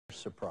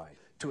surprised.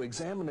 To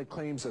examine the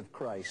claims of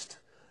Christ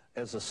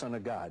as the Son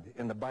of God,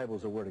 and the Bible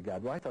is the Word of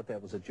God. Well, I thought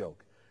that was a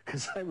joke,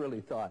 because I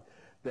really thought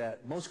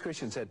that most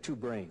Christians had two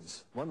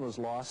brains. One was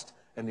lost,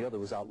 and the other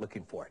was out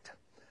looking for it.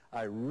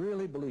 I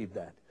really believed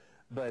that.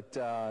 But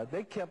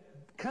they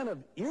kept kind of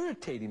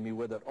irritating me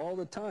with it all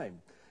the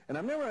time. And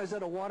I remember I was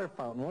at a water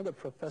fountain. One of the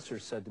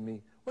professors said to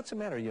me, "What's the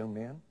matter, young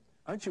man?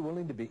 Aren't you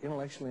willing to be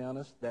intellectually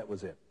honest?" That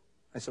was it.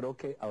 I said,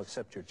 "Okay, I'll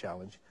accept your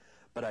challenge."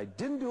 But I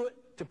didn't do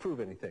it to prove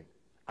anything.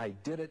 I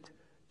did it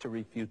to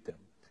refute them.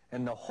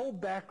 And the whole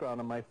background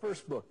of my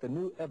first book, The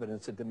New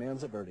Evidence That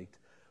Demands a Verdict,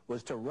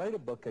 was to write a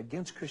book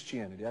against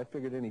Christianity. I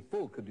figured any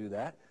fool could do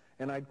that,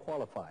 and I'd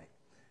qualify.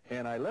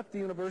 And I left the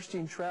university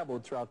and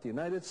traveled throughout the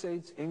United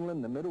States,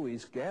 England, the Middle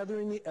East,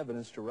 gathering the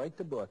evidence to write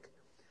the book.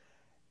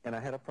 And I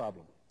had a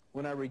problem.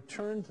 When I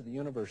returned to the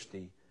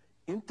university,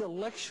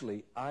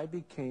 intellectually, I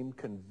became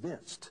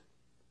convinced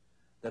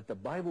that the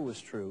Bible was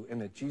true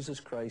and that Jesus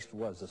Christ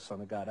was the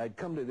Son of God. I'd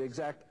come to the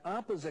exact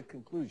opposite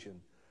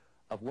conclusion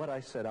of what I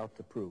set out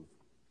to prove.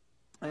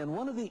 And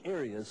one of the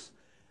areas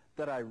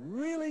that I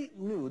really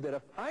knew that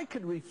if I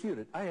could refute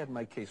it, I had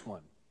my case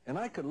won. And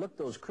I could look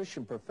those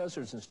Christian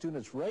professors and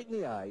students right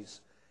in the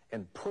eyes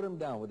and put them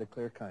down with a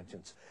clear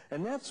conscience.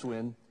 And that's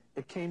when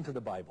it came to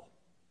the Bible.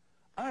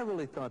 I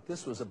really thought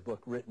this was a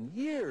book written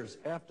years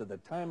after the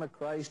time of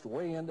Christ,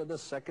 way into the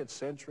 2nd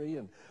century,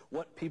 and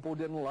what people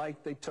didn't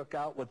like, they took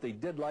out. What they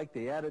did like,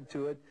 they added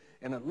to it,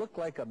 and it looked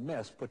like a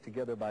mess put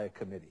together by a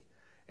committee.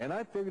 And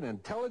I figured an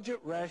intelligent,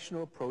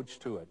 rational approach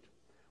to it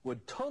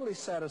would totally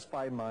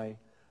satisfy my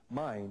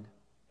mind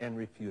and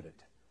refute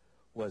it.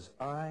 Was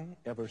I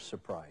ever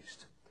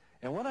surprised?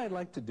 And what I'd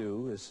like to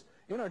do is,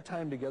 in our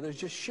time together, is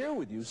just share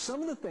with you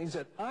some of the things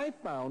that I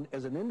found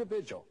as an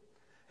individual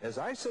as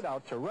I set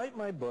out to write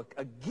my book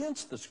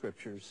against the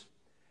Scriptures,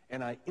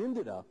 and I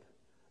ended up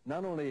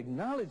not only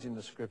acknowledging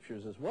the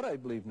Scriptures as what I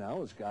believe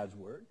now is God's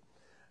Word,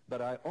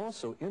 but I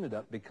also ended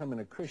up becoming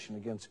a Christian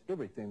against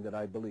everything that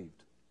I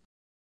believed.